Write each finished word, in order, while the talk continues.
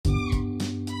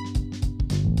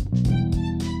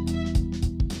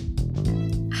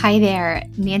Hi there,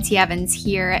 Nancy Evans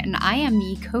here, and I am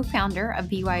the co-founder of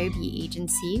BYOB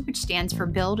Agency, which stands for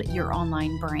Build Your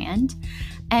Online Brand.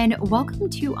 And welcome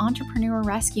to Entrepreneur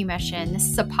Rescue Mission. This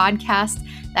is a podcast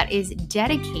that is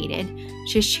dedicated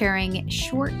to sharing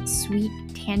short, sweet,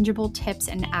 tangible tips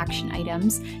and action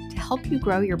items to help you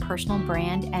grow your personal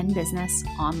brand and business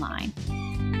online.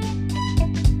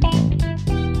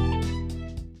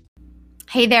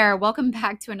 Hey there, welcome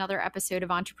back to another episode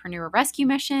of Entrepreneur Rescue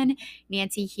Mission.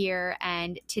 Nancy here,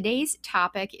 and today's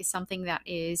topic is something that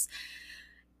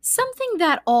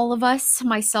all of us,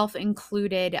 myself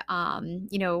included,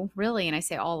 really, and I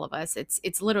say all of us,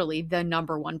 it's literally the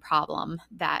number one problem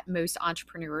that most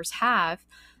entrepreneurs have.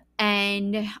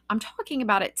 And I'm talking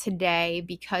about it today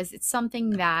because it's something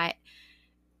that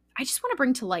I just want to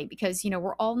bring to light because,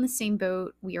 we're all in the same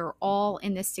boat. We are all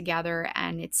in this together.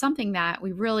 And it's something that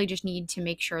we really just need to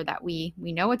make sure that we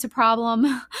know it's a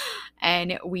problem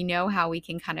and we know how we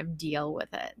can kind of deal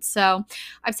with it. So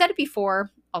I've said it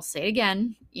before. I'll say it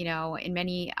again, in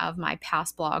many of my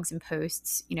past blogs and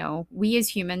posts, we as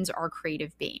humans are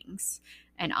creative beings,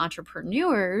 and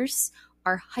entrepreneurs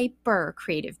are hyper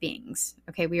creative beings.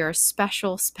 Okay. We are a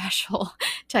special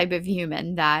type of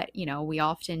human that, we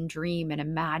often dream and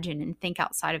imagine and think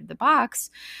outside of the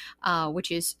box, which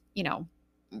is,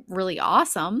 really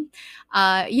awesome.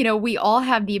 We all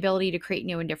have the ability to create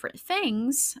new and different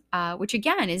things, which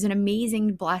again is an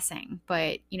amazing blessing.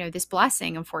 But, this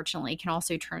blessing, unfortunately, can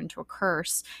also turn into a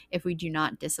curse if we do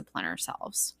not discipline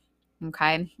ourselves.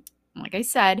 Okay. Like I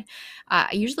said,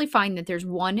 I usually find that there's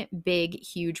one big,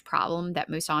 huge problem that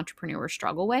most entrepreneurs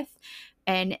struggle with,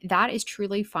 and that is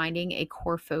truly finding a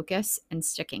core focus and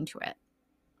sticking to it.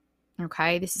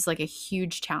 Okay, this is like a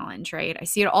huge challenge, right? I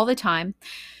see it all the time.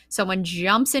 Someone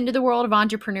jumps into the world of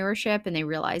entrepreneurship and they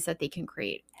realize that they can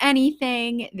create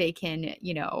anything. They can,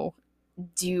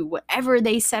 do whatever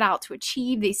they set out to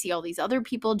achieve. They see all these other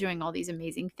people doing all these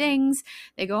amazing things.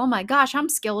 They go, oh my gosh, I'm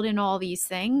skilled in all these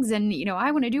things. And,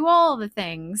 I want to do all the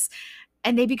things.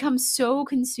 And they become so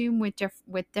consumed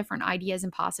with different ideas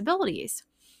and possibilities.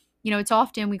 It's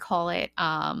often, we call it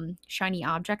shiny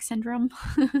object syndrome,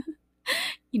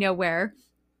 where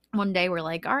one day we're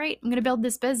like, all right, I'm going to build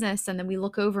this business. And then we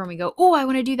look over and we go, oh, I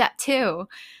want to do that too.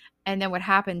 And then what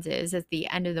happens is at the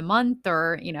end of the month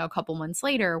or, a couple months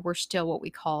later, we're still what we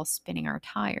call spinning our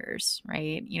tires,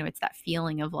 right? It's that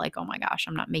feeling of like, oh my gosh,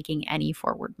 I'm not making any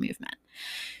forward movement.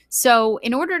 So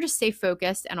in order to stay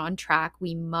focused and on track,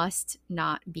 we must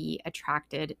not be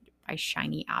attracted by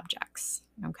shiny objects,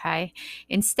 okay?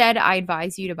 Instead, I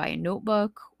advise you to buy a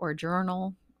notebook or a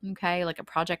journal, okay, like a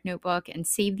project notebook, and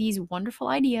save these wonderful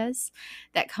ideas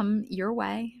that come your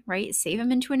way, right? Save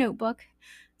them into a notebook.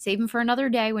 Save them for another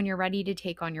day when you're ready to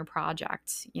take on your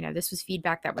project. This was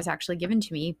feedback that was actually given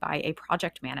to me by a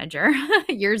project manager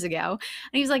years ago.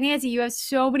 And he was like, Nancy, you have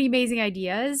so many amazing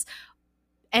ideas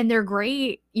and they're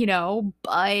great,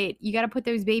 but you got to put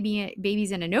those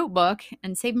babies in a notebook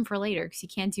and save them for later because you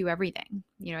can't do everything.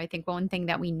 I think one thing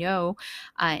that we know,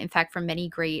 in fact, from many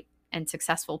great and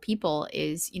successful people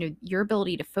is, your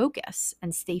ability to focus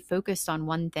and stay focused on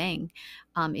one thing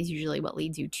is usually what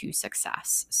leads you to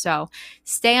success. So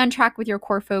stay on track with your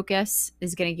core focus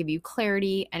is going to give you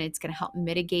clarity, and it's going to help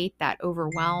mitigate that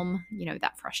overwhelm,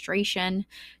 that frustration.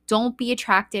 Don't be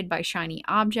attracted by shiny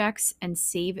objects and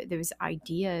save those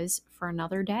ideas for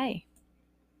another day.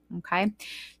 Okay.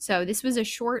 So this was a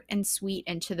short and sweet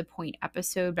and to the point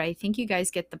episode, but I think you guys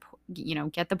get the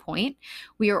point.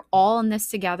 We are all in this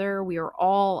together. We are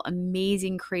all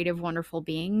amazing, creative, wonderful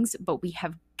beings, but we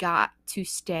have got to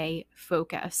stay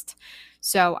focused.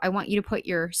 So I want you to put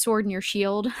your sword and your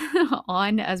shield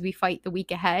on as we fight the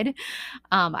week ahead.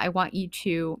 I want you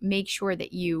to make sure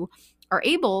that you are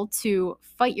able to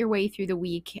fight your way through the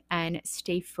week and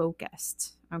stay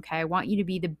focused. Okay. I want you to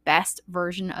be the best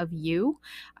version of you.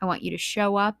 I want you to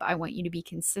show up. I want you to be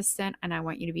consistent, and I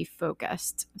want you to be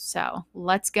focused. So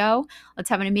let's go. Let's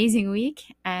have an amazing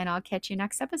week, and I'll catch you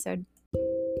next episode.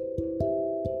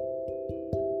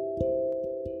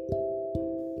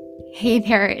 Hey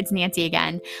there, it's Nancy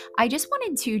again. I just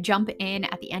wanted to jump in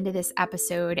at the end of this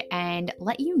episode and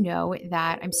let you know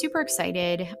that I'm super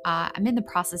excited. I'm in the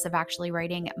process of actually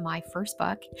writing my first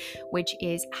book, which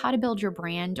is How to Build Your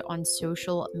Brand on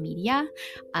Social Media,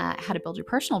 How to Build Your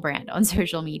Personal Brand on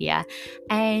Social Media.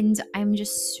 And I'm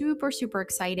just super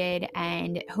excited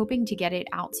and hoping to get it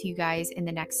out to you guys in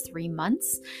the next 3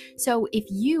 months. So if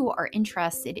you are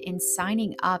interested in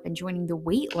signing up and joining the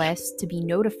wait list to be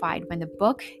notified when the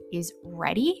book is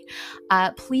ready,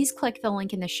 please click the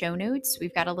link in the show notes.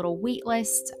 We've got a little wait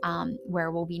list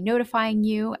where we'll be notifying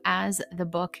you as the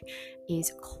book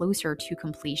is closer to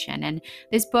completion. And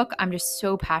this book I'm just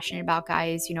so passionate about,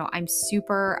 guys. I'm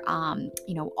super,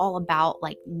 all about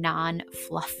like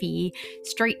non-fluffy,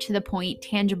 straight to the point,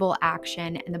 tangible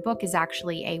action. And the book is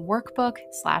actually a workbook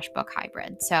 / book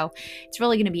hybrid. So it's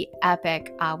really going to be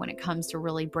epic when it comes to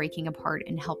really breaking apart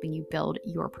and helping you build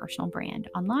your personal brand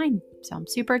online. So I'm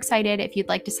super excited. If you'd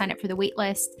like to sign up for the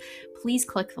waitlist, please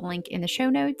click the link in the show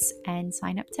notes and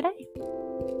sign up today.